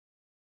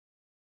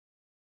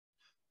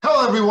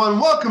Hello,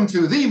 everyone. Welcome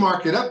to the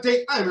Market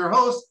Update. I'm your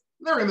host,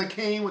 Larry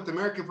McCain with the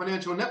American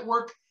Financial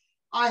Network.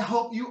 I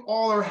hope you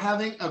all are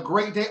having a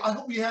great day. I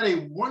hope you had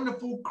a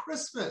wonderful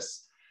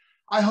Christmas.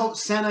 I hope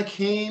Santa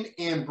came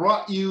and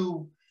brought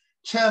you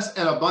just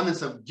an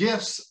abundance of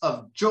gifts,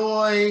 of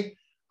joy,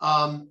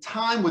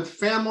 time with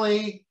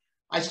family.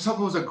 I just hope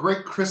it was a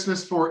great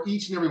Christmas for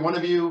each and every one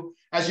of you.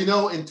 As you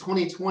know, in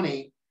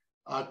 2020,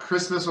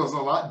 Christmas was a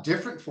lot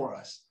different for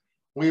us.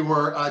 We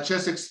were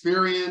just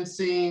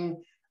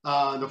experiencing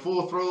the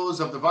full throes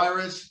of the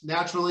virus.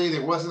 Naturally,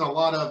 there wasn't a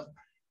lot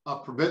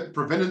of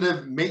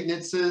preventative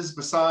maintenances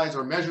besides,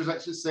 or measures, I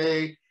should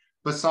say,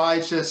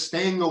 besides just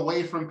staying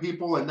away from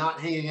people and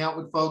not hanging out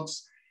with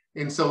folks.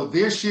 And so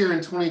this year in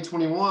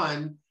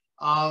 2021,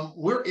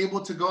 we're able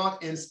to go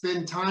out and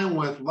spend time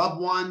with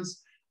loved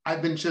ones.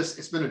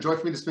 It's been a joy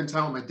for me to spend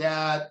time with my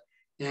dad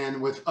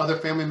and with other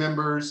family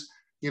members,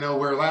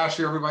 where last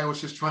year everybody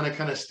was just trying to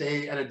kind of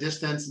stay at a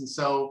distance. And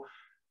so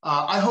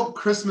I hope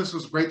Christmas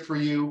was great for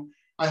you.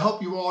 I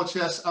hope you all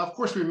just, of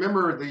course,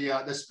 remember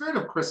the spirit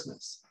of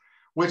Christmas,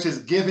 which is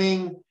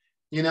giving.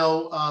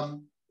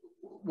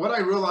 What I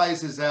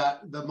realize is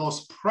that the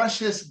most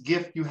precious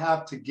gift you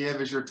have to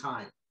give is your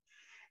time.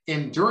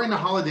 And during the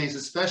holidays,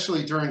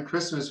 especially during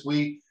Christmas,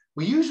 we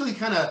usually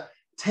kind of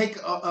take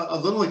a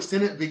little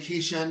extended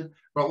vacation,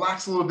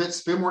 relax a little bit,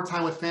 spend more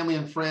time with family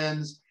and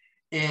friends,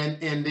 and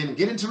then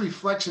get into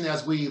reflection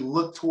as we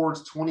look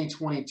towards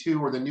 2022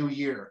 or the new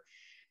year.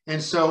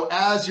 And so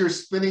as you're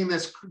spending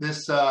this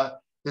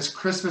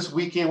Christmas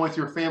weekend with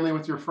your family,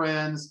 with your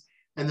friends,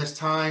 and this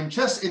time,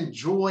 just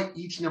enjoy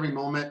each and every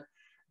moment.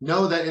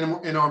 Know that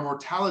in our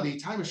mortality,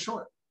 time is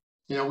short.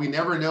 We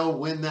never know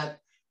when that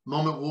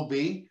moment will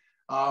be.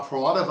 For a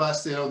lot of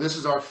us, this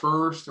is our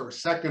first or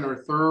second or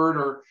third,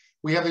 or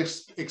we have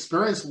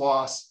experienced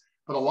loss,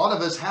 but a lot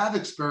of us have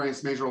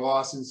experienced major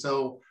loss. And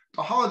so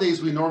the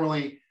holidays,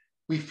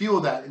 we feel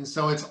that. And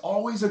so it's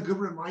always a good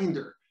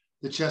reminder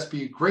to just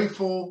be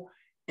grateful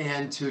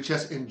and to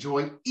just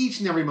enjoy each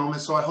and every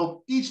moment. So I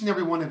hope each and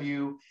every one of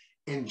you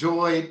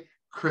enjoyed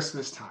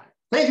Christmas time.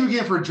 Thank you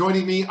again for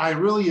joining me. I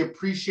really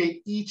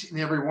appreciate each and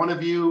every one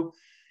of you.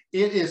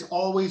 It is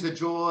always a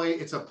joy.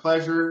 It's a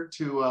pleasure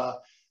to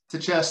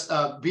just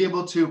be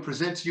able to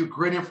present to you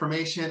great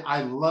information.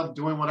 I love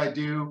doing what I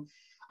do.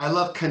 I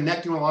love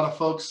connecting with a lot of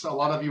folks, a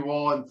lot of you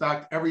all. In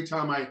fact, every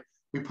time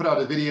we put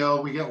out a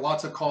video, we get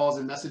lots of calls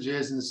and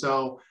messages. And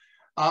so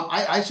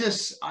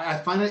I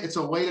find it's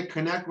a way to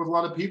connect with a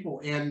lot of people.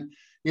 And,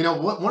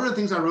 one of the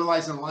things I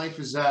realize in life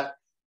is that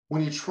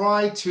when you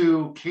try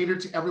to cater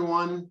to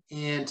everyone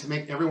and to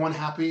make everyone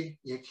happy,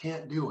 you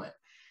can't do it.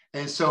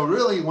 And so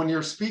really, when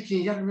you're speaking,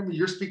 you got to remember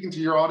you're speaking to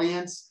your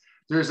audience.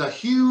 There's a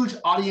huge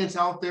audience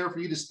out there for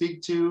you to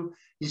speak to.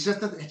 You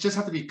just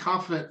have to be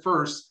confident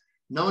first,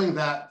 knowing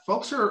that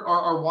folks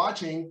are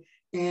watching.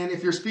 And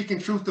if you're speaking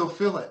truth, they'll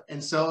feel it.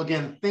 And so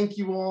again, thank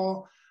you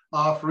all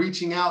for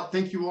reaching out.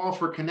 Thank you all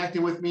for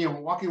connecting with me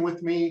and walking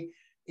with me.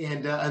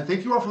 And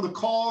thank you all for the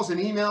calls and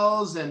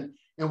emails and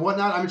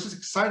whatnot. I'm just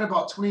excited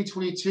about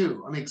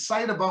 2022. I'm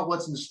excited about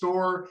what's in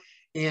store.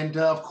 And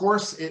of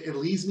course, it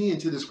leads me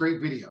into this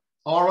great video.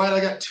 All right, I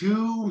got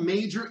two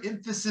major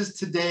emphasis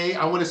today.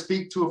 I want to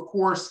speak to, of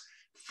course,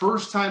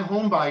 first-time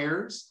home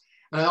buyers.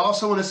 And I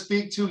also want to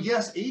speak to,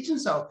 yes,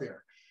 agents out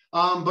there,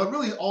 but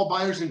really all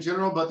buyers in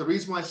general. But the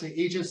reason why I say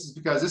agents is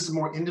because this is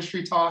more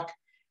industry talk.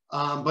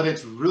 But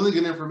it's really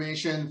good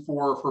information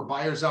for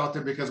buyers out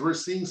there, because we're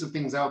seeing some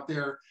things out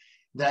there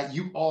that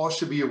you all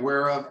should be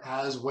aware of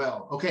as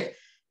well. Okay,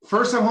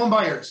 first-time home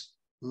buyers,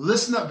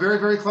 listen up very,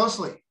 very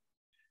closely.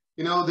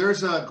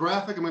 There's a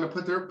graphic I'm going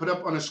to put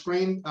up on a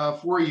screen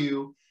for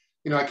you.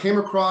 I came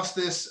across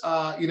this,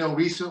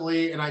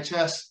 recently, and I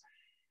just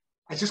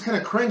kind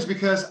of cringe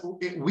because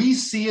we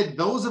see it.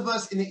 Those of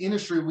us in the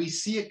industry, we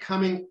see it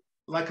coming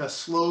like a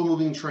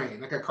slow-moving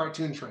train, like a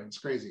cartoon train. It's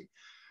crazy.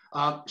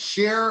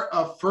 Share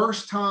of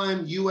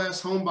first-time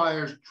U.S. home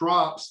buyers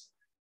drops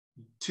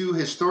to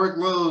historic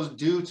lows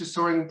due to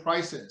soaring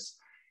prices.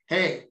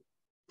 Hey,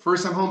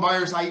 first-time home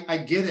buyers, I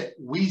get it.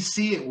 We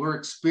see it. We're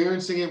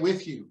experiencing it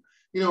with you.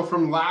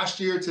 From last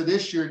year to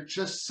this year,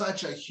 just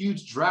such a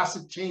huge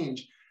drastic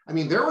change. I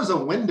mean, there was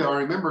a window, I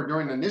remember,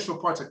 during the initial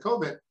parts of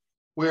COVID,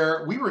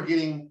 where we were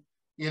getting,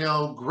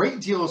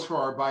 great deals for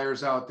our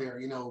buyers out there.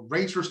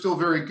 Rates were still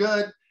very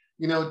good,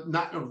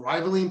 not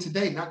rivaling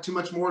today, not too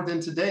much more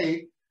than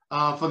today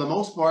for the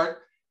most part,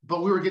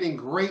 but we were getting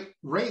great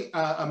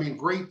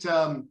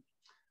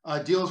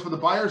deals for the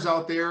buyers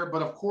out there.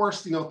 But of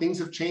course, things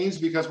have changed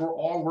because we're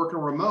all working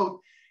remote.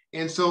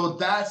 And so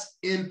that's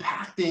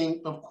impacting,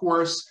 of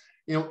course,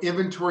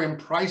 inventory and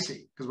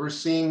pricing, because we're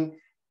seeing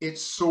it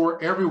soar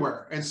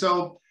everywhere. And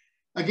so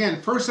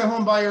again, first-time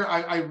home buyer,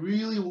 I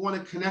really want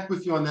to connect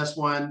with you on this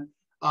one.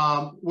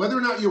 Whether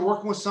or not you're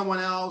working with someone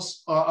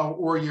else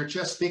or you're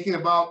just thinking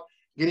about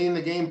getting in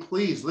the game,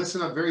 please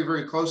listen up very,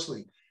 very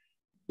closely.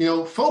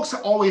 Folks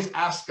always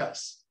ask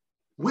us,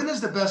 when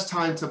is the best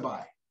time to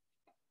buy?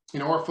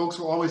 Or folks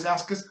will always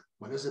ask us,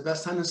 when is the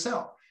best time to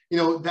sell?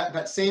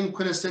 That same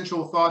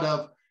quintessential thought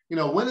of,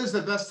 when is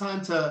the best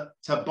time to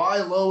buy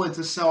low and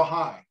to sell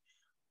high?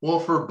 Well,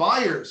 for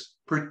buyers,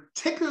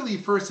 particularly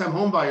first-time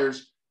home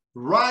buyers,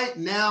 right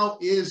now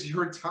is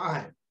your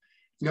time.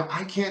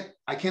 I can't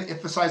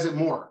emphasize it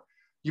more.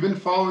 You've been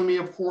following me,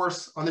 of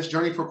course, on this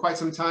journey for quite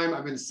some time.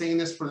 I've been saying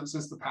this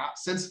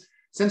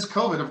since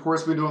COVID. Of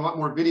course, we've been doing a lot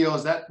more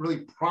videos. That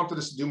really prompted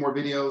us to do more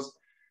videos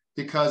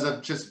because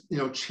of just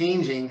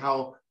changing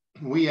how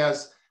we had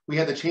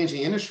the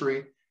changing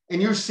industry,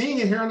 and you're seeing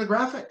it here on the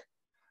graphic.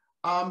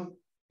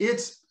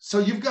 So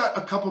you've got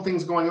a couple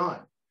things going on.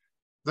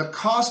 The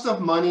cost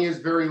of money is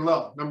very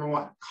low. Number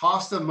one,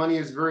 cost of money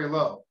is very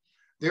low.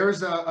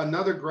 There's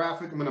another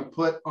graphic I'm going to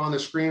put on the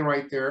screen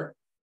right there,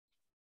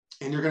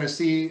 and you're going to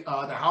see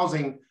the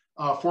housing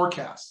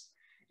forecast.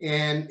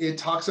 And it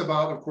talks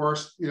about, of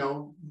course,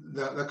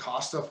 the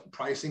cost of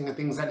pricing and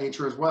things of that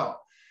nature as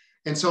well.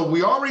 And so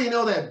we already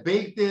know that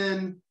baked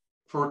in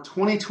for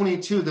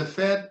 2022, the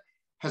Fed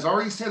has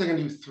already said they're going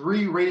to do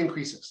 3 rate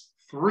increases.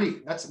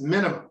 3, that's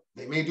minimum.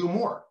 They may do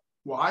more.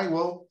 Why?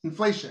 Well,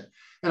 inflation.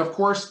 And of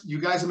course, you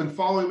guys have been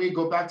following me.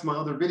 Go back to my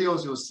other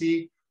videos. You'll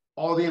see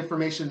all the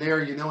information there.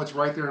 It's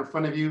right there in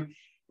front of you.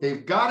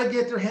 They've got to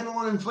get their handle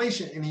on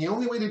inflation. And the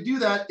only way to do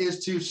that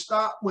is to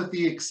stop with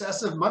the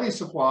excessive money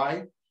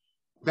supply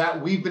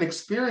that we've been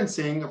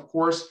experiencing, of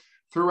course,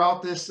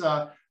 throughout this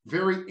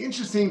very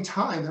interesting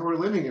time that we're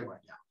living in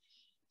right now.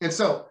 And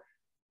so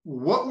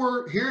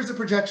here's the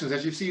projections,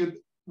 as you see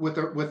with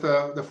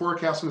the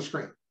forecast on the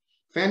screen.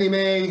 Fannie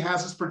Mae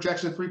has this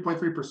projection of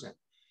 3.3%.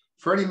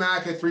 Freddie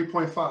Mac at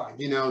 3.5,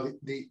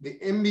 the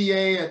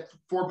MBA at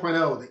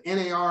 4.0, the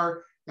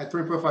NAR at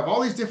 3.5.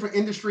 All these different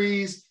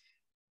industries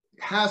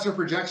has their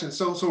projections.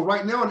 So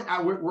right now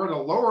we're at a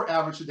lower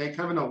average today,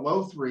 kind of in the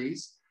low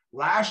 3s.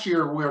 Last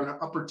year we were in the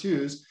upper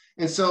 2s.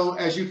 And so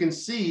as you can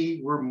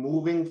see, we're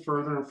moving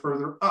further and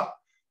further up.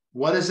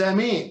 What does that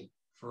mean?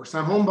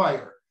 First-time home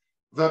buyer.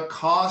 The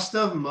cost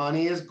of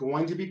money is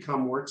going to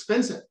become more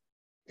expensive.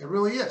 It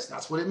really is.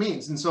 That's what it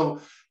means. And so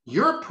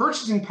your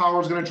purchasing power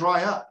is going to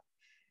dry up.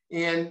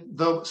 And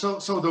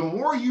so the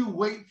more you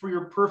wait for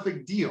your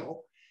perfect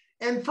deal,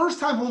 and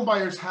first-time home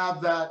buyers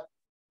have that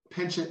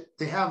penchant,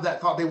 they have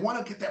that thought, they want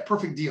to get that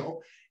perfect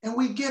deal, and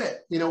we get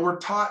it. We're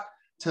taught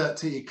to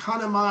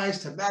economize,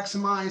 to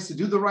maximize, to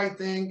do the right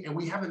thing, and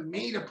we haven't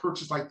made a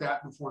purchase like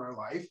that before in our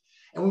life,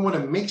 and we want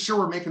to make sure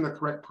we're making the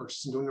correct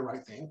purchase and doing the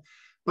right thing.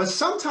 But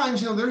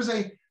sometimes, there's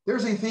a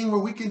thing where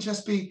we can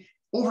just be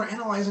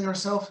overanalyzing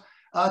ourselves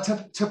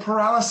to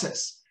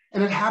paralysis,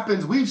 and it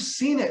happens. We've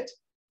seen it.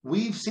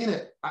 Quick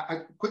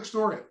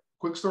story.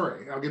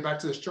 I'll get back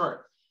to this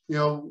chart.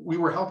 We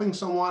were helping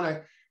someone,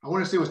 I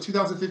want to say it was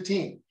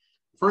 2015,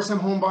 first-time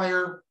home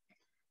buyer,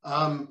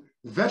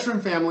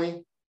 veteran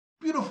family,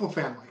 beautiful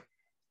family,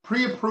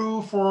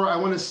 pre-approved for, I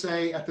want to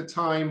say at the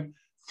time,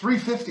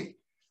 $350.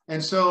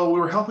 And so we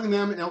were helping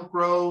them in Elk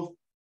Grove,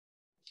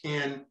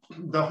 and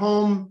the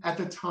home at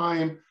the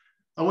time,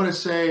 I want to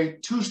say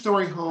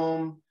 2-story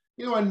home,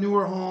 a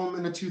newer home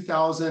in the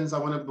 2000s, I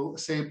want to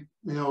say,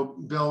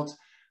 built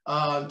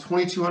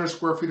 2,200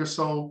 square feet or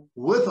so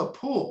with a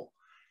pool.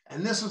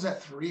 And this was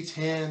at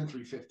 310,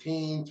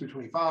 315,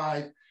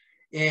 325.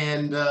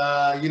 And,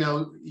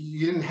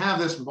 you didn't have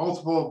this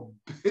multiple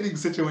bidding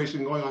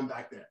situation going on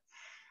back then.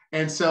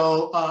 And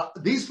so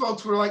these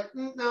folks were like,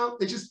 no,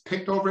 they just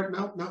picked over it.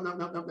 No.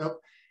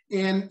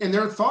 And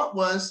their thought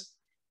was,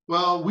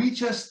 well, we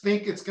just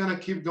think it's going to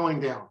keep going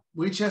down.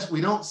 We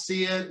don't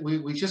see it.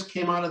 We just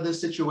came out of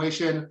this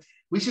situation.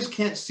 We just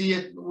can't see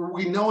it.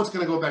 We know it's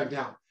going to go back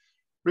down.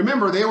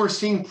 Remember, they were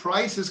seeing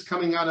prices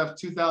coming out of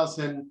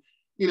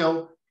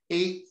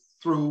 2008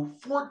 through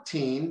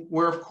 14,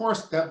 where of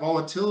course that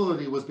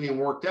volatility was being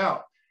worked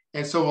out.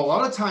 And so a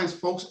lot of times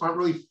folks aren't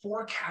really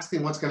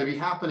forecasting what's going to be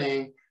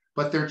happening,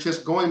 but they're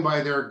just going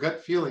by their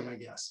gut feeling, I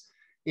guess.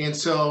 And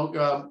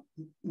so,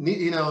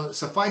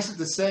 suffice it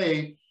to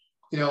say,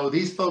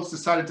 these folks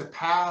decided to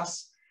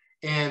pass,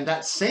 and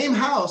that same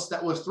house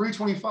that was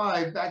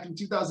 325 back in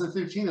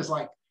 2015 is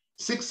like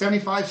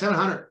 675,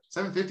 700,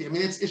 750. I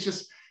mean, it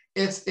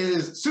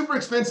is super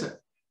expensive,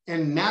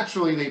 and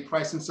naturally they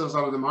price themselves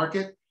out of the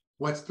market.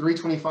 What's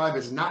 325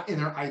 is not in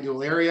their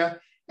ideal area.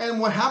 And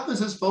what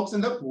happens is folks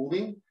end up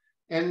moving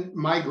and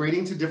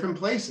migrating to different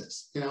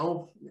places,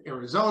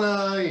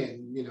 Arizona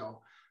and,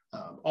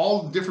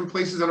 all different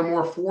places that are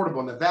more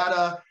affordable,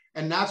 Nevada.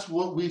 And that's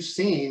what we've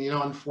seen,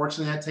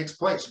 unfortunately that takes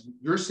place.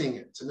 You're seeing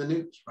it, it's in the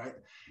news, right?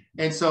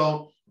 And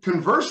so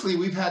conversely,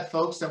 we've had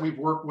folks that we've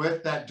worked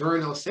with that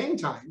during those same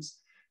times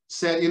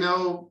said, I don't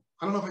know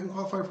if I can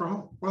qualify for a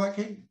home. We're like,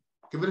 hey,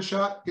 give it a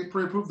shot, get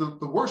pre-approved.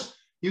 The worst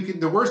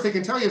they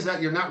can tell you is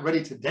that you're not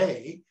ready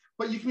today,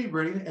 but you can be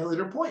ready at a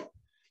later point.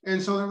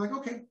 And so they're like,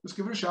 okay, let's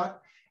give it a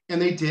shot.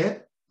 And they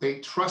did. They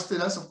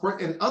trusted us, of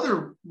course, and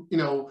other,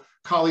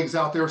 colleagues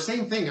out there,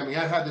 same thing. I mean,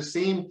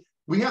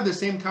 we have the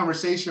same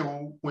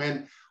conversation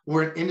when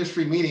we're in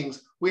industry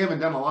meetings. We haven't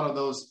done a lot of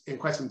those in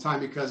quite some time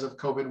because of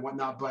COVID and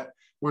whatnot, but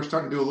we're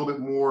starting to do a little bit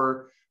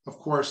more, of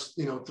course,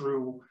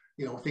 through,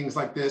 things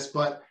like this.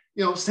 But,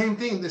 same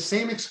thing, the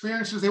same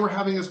experiences they were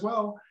having as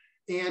well.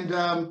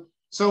 And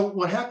So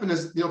what happened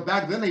is,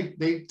 back then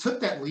they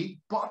took that leap,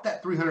 bought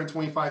that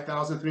 $325,000,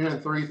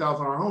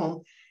 $330,000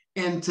 home,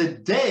 and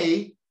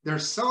today they're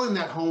selling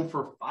that home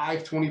for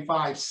 $525,000,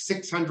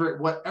 $600,000,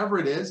 whatever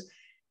it is,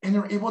 and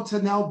they're able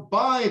to now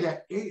buy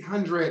that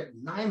 $800,000,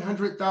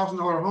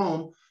 $900,000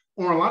 home,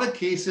 or in a lot of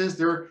cases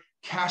they're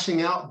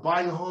cashing out,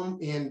 buying a home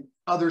in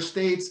other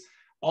states,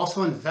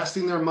 also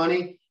investing their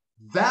money.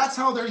 That's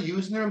how they're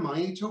using their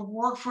money to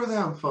work for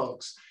them,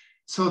 folks.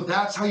 So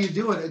that's how you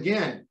do it.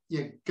 Again,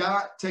 you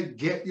got to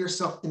get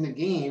yourself in the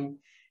game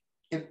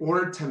in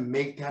order to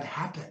make that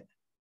happen.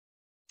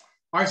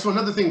 All right, so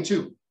another thing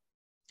too,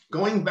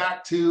 going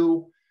back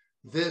to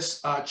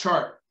this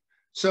chart.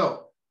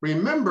 So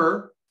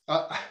remember,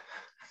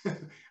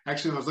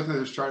 actually, when I was looking at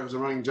this chart, it was a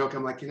running joke.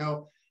 I'm like,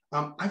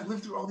 I've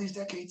lived through all these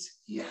decades.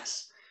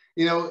 Yes.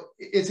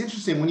 It's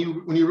interesting when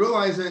you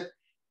realize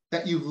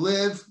that you've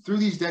lived through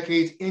these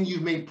decades and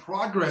you've made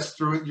progress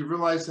through it, you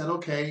realize that,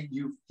 okay,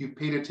 you've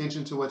paid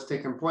attention to what's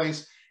taken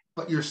place,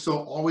 but you're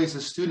still always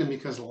a student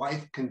because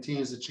life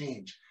continues to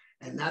change.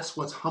 And that's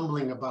what's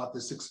humbling about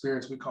this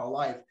experience we call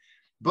life.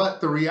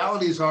 But the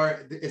realities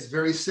are it's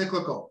very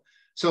cyclical.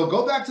 So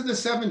go back to the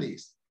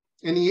 70s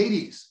and the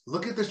 80s,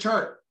 look at the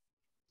chart.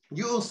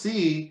 You'll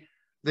see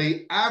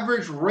the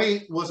average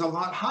rate was a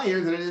lot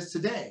higher than it is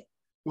today.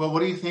 Well,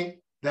 what do you think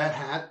that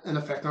had an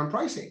effect on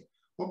pricing?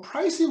 Well,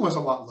 pricing was a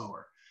lot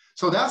lower.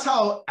 So that's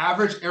how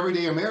average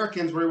everyday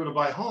Americans were able to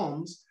buy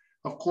homes.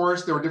 Of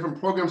course, there were different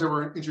programs that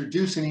were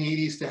introduced in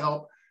the 80s to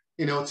help,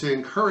 to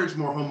encourage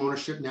more home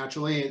ownership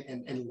naturally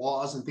and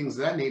laws and things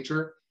of that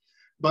nature.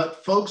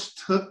 But folks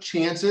took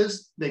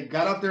chances. They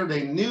got out there.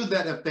 They knew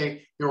that if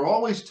they were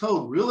always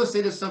told real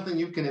estate is something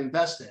you can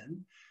invest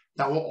in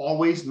that will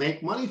always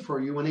make money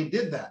for you, when they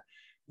did that.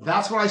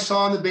 That's what I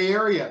saw in the Bay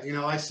Area.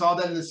 I saw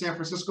that in the San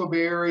Francisco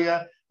Bay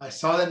Area. I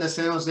saw that in the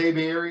San Jose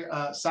Bay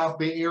Area, South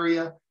Bay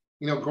Area,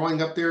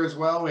 growing up there as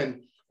well.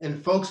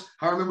 And folks,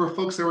 I remember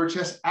folks that were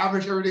just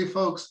average everyday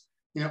folks,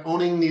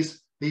 owning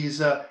these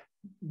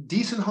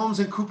decent homes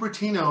in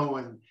Cupertino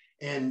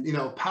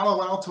and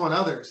Palo Alto and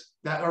others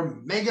that are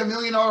mega $1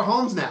 million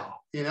homes now,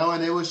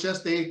 and it was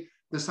just, they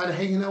decided,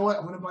 hey, you know what?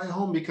 I'm going to buy a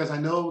home because I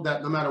know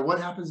that no matter what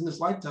happens in this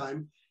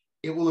lifetime,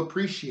 it will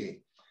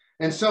appreciate.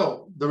 And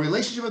so the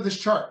relationship of this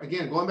chart,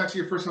 again, going back to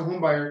your first-time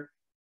home buyer,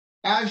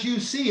 as you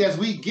see, as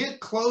we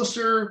get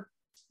closer,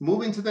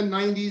 moving to the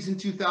 90s and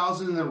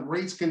 2000, and the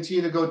rates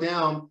continue to go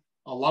down,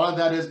 a lot of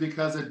that is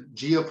because of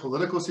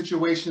geopolitical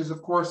situations,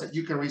 of course, that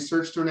you can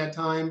research during that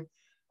time.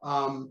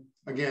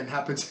 Again,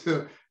 happen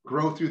to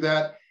grow through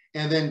that.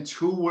 And then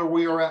to where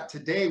we are at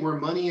today, where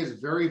money is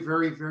very,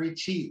 very, very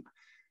cheap.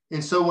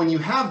 And so when you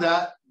have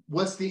that,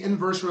 what's the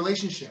inverse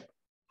relationship?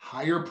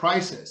 Higher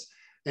prices.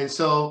 And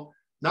so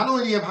not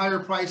only do you have higher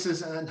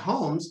prices in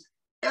homes,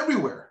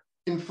 everywhere.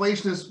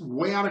 Inflation is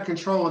way out of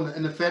control,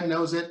 and the Fed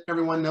knows it.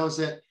 Everyone knows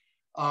it.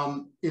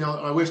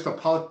 I wish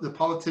the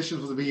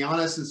politicians would be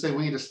honest and say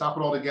we need to stop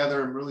it all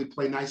together and really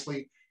play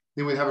nicely.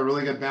 Then we'd have a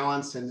really good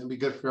balance and it'd be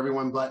good for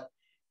everyone. But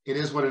it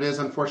is what it is,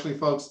 unfortunately,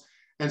 folks.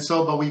 And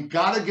so, but we've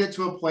got to get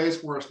to a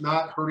place where it's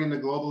not hurting the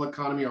global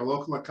economy or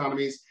local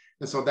economies.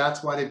 And so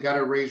that's why they've got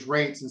to raise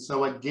rates. And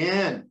so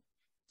again,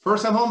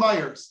 first-time home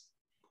buyers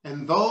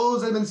and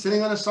those that have been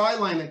sitting on the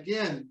sideline,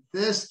 again,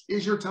 this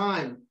is your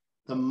time.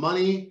 The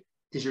money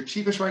is your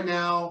cheapest right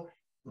now.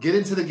 Get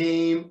into the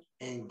game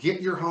and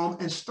get your home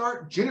and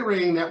start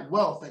generating that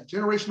wealth, that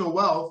generational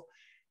wealth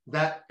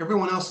that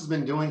everyone else has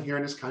been doing here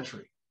in this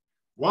country.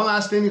 One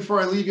last thing before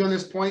I leave you on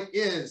this point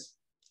is,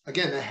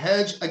 again, the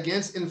hedge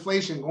against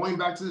inflation. Going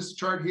back to this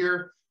chart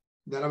here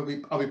that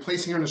I'll be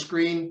placing here on the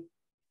screen.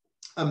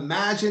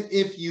 Imagine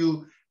if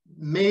you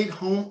made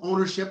home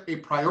ownership a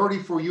priority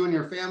for you and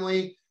your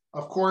family.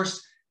 Of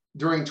course,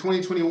 during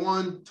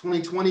 2021,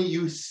 2020,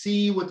 you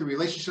see what the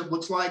relationship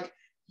looks like.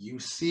 You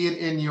see it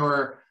in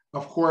your,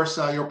 of course,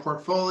 your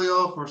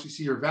portfolio. Of course, you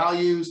see your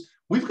values.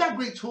 We've got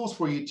great tools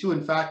for you too.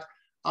 In fact,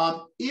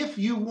 if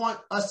you want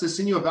us to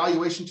send you a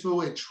valuation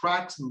tool, it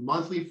tracks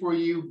monthly for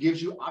you,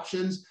 gives you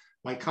options.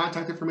 My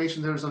contact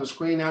information there is on the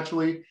screen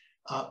naturally.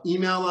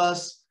 Email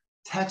us,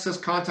 text us,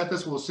 contact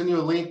us. We'll send you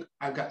a link.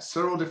 I've got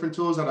several different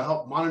tools that'll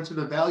help monitor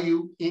the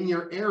value in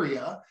your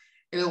area.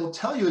 And it will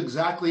tell you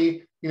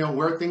exactly,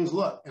 where things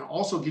look, and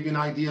also give you an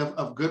idea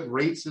of good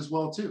rates as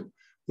well too.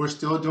 We're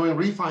still doing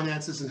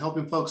refinances and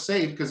helping folks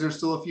save because there's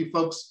still a few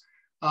folks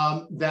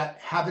that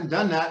haven't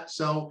done that.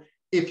 So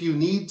if you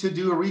need to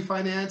do a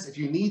refinance, if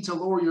you need to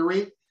lower your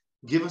rate,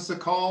 give us a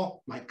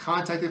call. My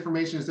contact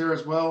information is there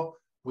as well.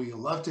 We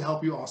love to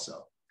help you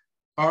also.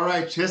 All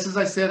right, just as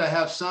I said, I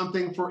have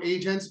something for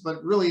agents,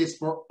 but really it's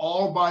for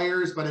all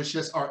buyers, but it's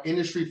just our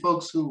industry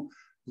folks who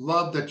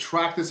love to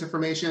track this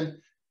information.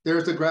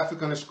 There's the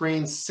graphic on the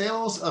screen.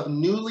 Sales of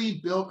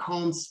newly built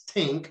homes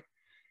tank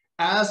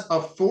as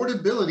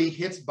affordability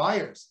hits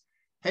buyers.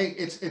 Hey,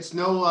 it's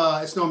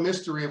no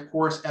mystery, of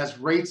course, as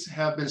rates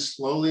have been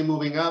slowly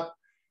moving up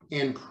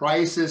and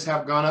prices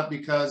have gone up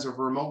because of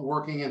remote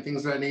working and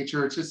things of that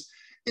nature.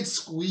 It's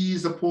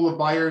squeezed the pool of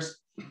buyers,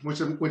 which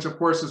of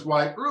course is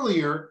why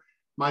earlier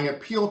my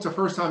appeal to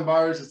first-time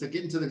buyers is to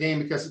get into the game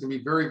because it can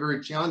be very,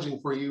 very challenging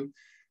for you.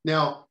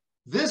 Now,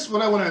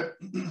 what I want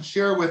to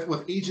share with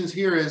agents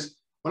here is,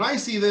 when I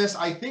see this,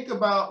 I think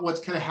about what's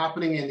kind of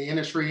happening in the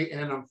industry, and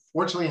it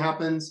unfortunately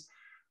happens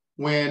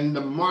when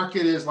the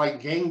market is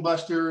like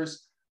gangbusters.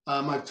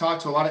 I've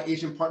talked to a lot of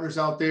agent partners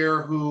out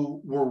there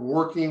who were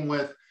working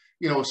with,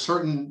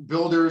 certain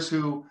builders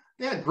who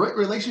they had great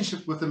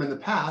relationships with them in the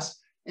past,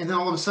 and then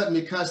all of a sudden,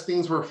 because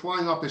things were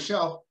flying off the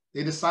shelf,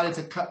 they decided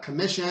to cut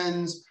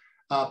commissions,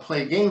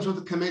 play games with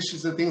the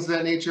commissions and things of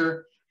that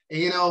nature.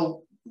 And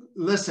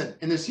listen,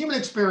 in this human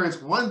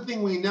experience, one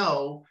thing we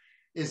know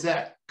is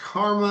that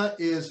karma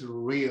is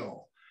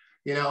real.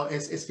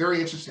 It's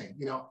very interesting.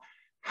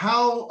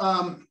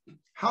 How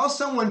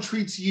someone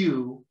treats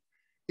you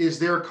is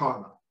their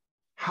karma.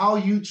 How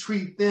you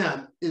treat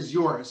them is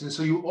yours. And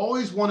so you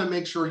always want to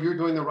make sure you're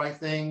doing the right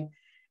thing.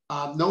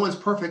 No one's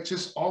perfect,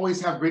 just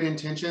always have great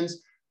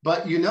intentions.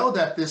 But you know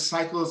that this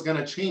cycle is going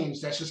to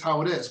change. That's just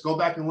how it is. Go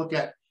back and look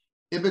at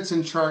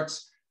Ibbotson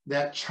charts.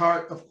 That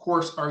chart, of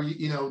course, are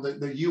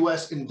the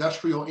U.S.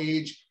 industrial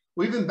age.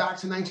 Well, even back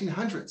to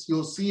 1900s,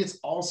 you'll see it's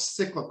all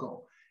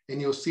cyclical,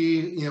 and you'll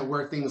see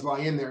where things lie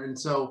in there. And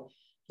so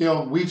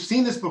we've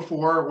seen this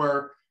before,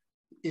 where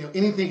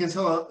anything can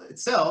sell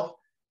itself,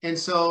 and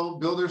so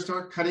builders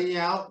start cutting you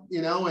out.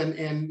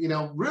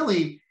 And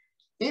really,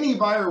 any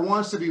buyer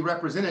wants to be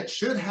represented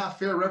should have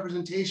fair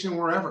representation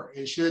wherever,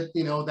 and should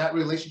that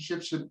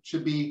relationship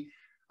should be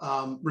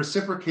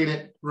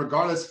reciprocated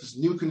regardless if it's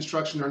new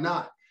construction or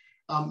not.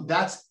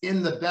 That's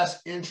in the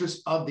best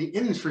interest of the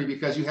industry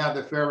because you have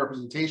the fair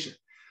representation.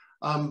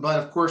 But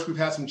of course, we've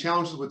had some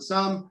challenges with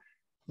some.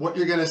 What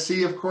you're going to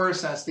see, of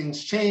course, as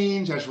things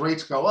change, as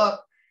rates go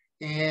up,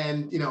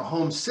 and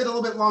homes sit a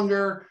little bit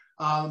longer,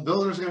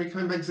 builders are going to be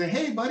coming back and say,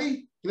 "Hey,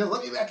 buddy,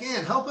 let me back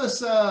in. Help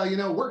us,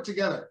 work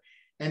together."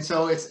 And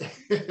so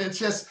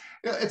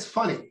it's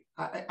funny.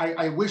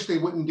 I wish they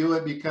wouldn't do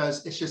it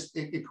because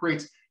it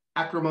creates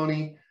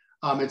acrimony.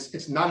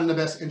 It's not in the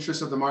best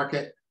interest of the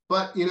market.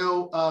 But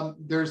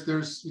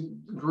there's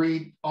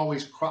greed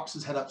always crops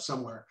his head up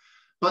somewhere.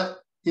 But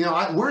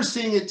we're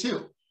seeing it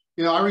too.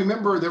 I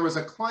remember there was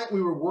a client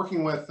we were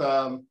working with.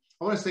 I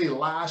want to say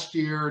last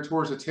year,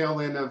 towards the tail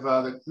end of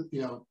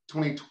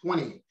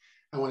 2020.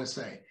 I want to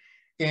say,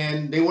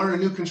 and they wanted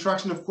a new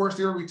construction. Of course,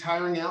 they were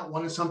retiring out,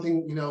 wanted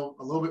something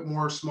a little bit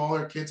more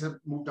smaller. Kids have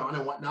moved on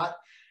and whatnot,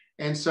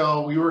 and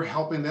so we were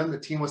helping them. The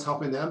team was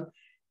helping them.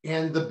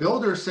 And the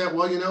builder said,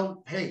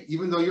 well, hey,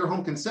 even though your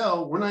home can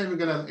sell, we're not even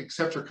going to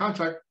accept your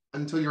contract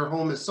until your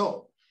home is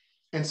sold.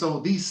 And so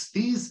these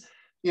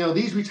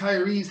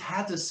retirees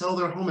had to sell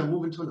their home and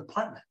move into an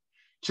apartment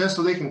just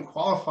so they can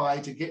qualify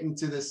to get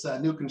into this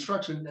new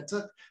construction that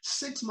took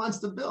 6 months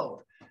to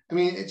build. I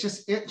mean, it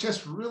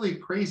just really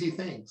crazy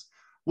things.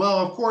 Well,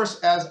 of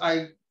course, as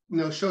I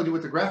showed you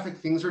with the graphic,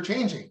 things are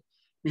changing.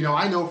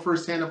 I know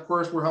firsthand, of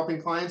course, we're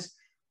helping clients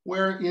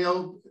where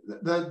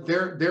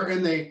they're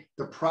in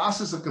the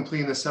process of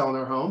completing the sale in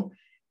their home,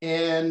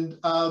 and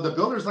the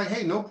builder's like,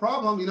 hey, no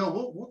problem,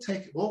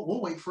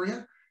 we'll wait for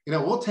you,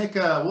 we'll take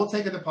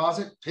a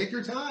deposit, take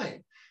your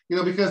time,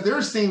 because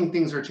they're seeing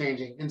things are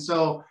changing. And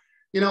so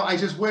I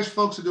just wish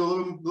folks would do a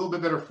little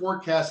bit better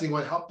forecasting,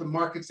 would help the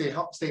market stay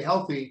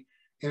healthy,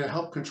 and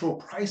help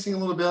control pricing a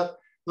little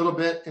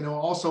bit, and it'll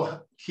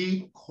also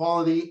keep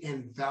quality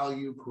and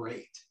value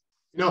great.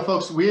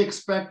 Folks, we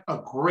expect a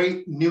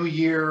great new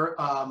year,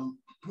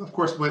 of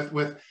course,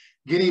 with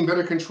getting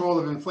better control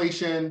of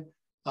inflation.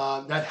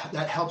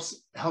 That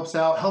helps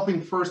out, helping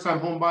first-time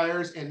home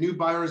buyers and new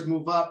buyers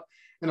move up.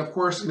 And of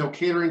course,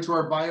 catering to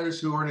our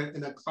buyers who are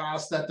in a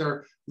class that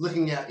they're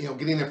looking at,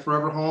 getting their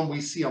forever home.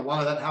 We see a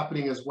lot of that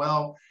happening as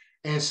well.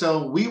 And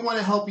so we want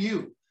to help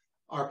you.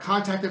 Our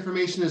contact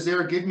information is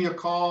there. Give me a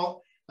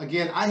call.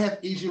 Again, I have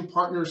agent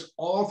partners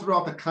all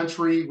throughout the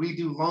country. We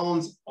do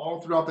loans all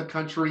throughout the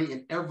country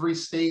in every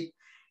state.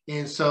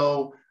 And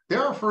so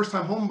there are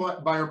first-time home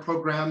buyer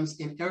programs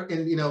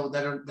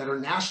that are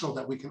national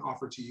that we can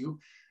offer to you.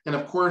 And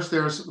of course,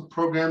 there's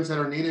programs that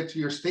are native to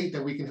your state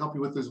that we can help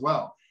you with as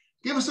well.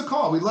 Give us a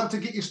call. We'd love to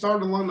get you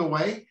started along the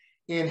way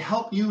and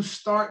help you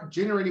start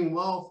generating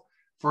wealth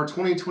for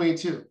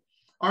 2022.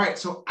 All right,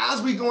 so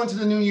as we go into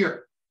the new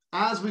year,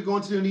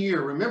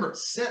 remember,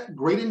 set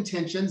great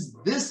intentions.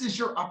 This is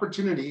your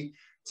opportunity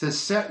to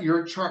set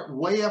your chart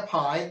way up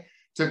high,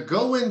 to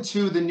go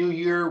into the new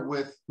year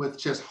with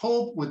just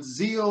hope, with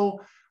zeal,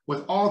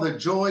 with all the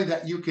joy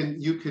that you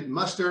could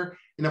muster.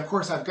 And of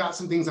course, I've got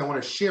some things I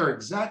want to share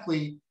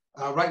exactly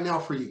right now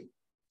for you.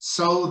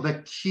 So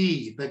the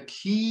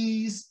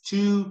keys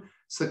to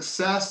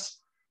success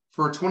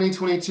for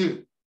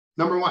 2022.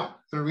 Number one, I'm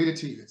going to read it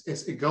to you.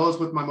 It goes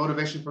with my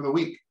motivation for the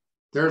week.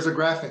 There's a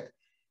graphic.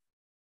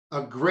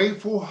 A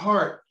grateful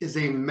heart is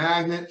a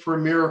magnet for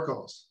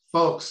miracles.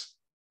 Folks,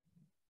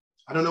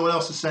 I don't know what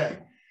else to say.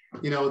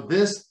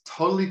 This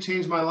totally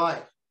changed my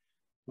life.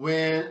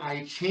 When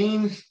I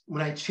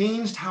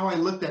changed how I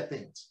looked at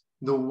things,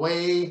 the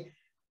way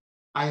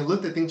I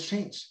looked at things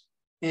changed.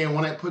 And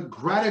when I put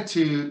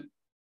gratitude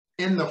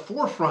in the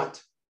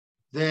forefront,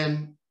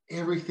 then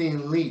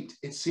everything leaped.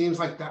 It seems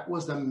like that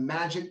was the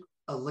magic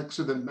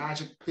elixir, the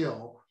magic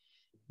pill,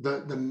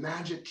 the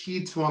magic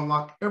key to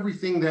unlock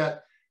everything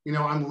that, you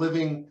know, I'm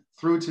living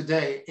through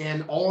today,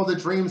 and all the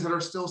dreams that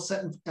are still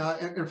set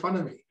in front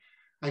of me.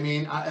 I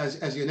mean,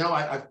 as you know,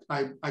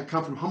 I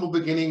come from humble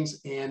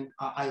beginnings, and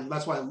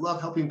that's why I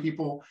love helping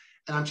people.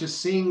 And I'm just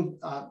seeing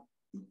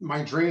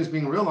my dreams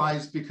being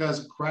realized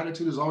because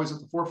gratitude is always at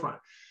the forefront.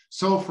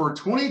 So for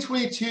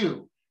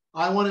 2022,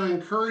 I want to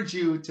encourage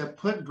you to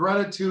put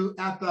gratitude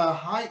at the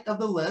height of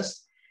the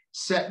list,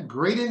 set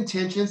great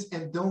intentions,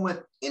 and don't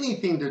let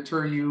anything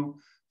deter you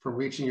from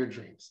reaching your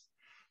dreams.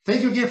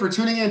 Thank you again for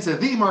tuning in to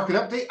The Market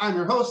Update. I'm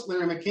your host,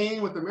 Larry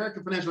McCain with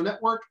American Financial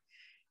Network.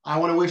 I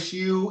want to wish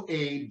you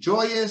a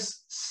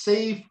joyous,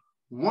 safe,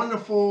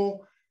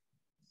 wonderful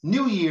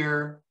new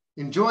year.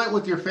 Enjoy it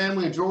with your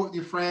family, enjoy it with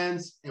your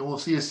friends, and we'll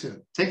see you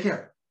soon. Take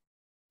care.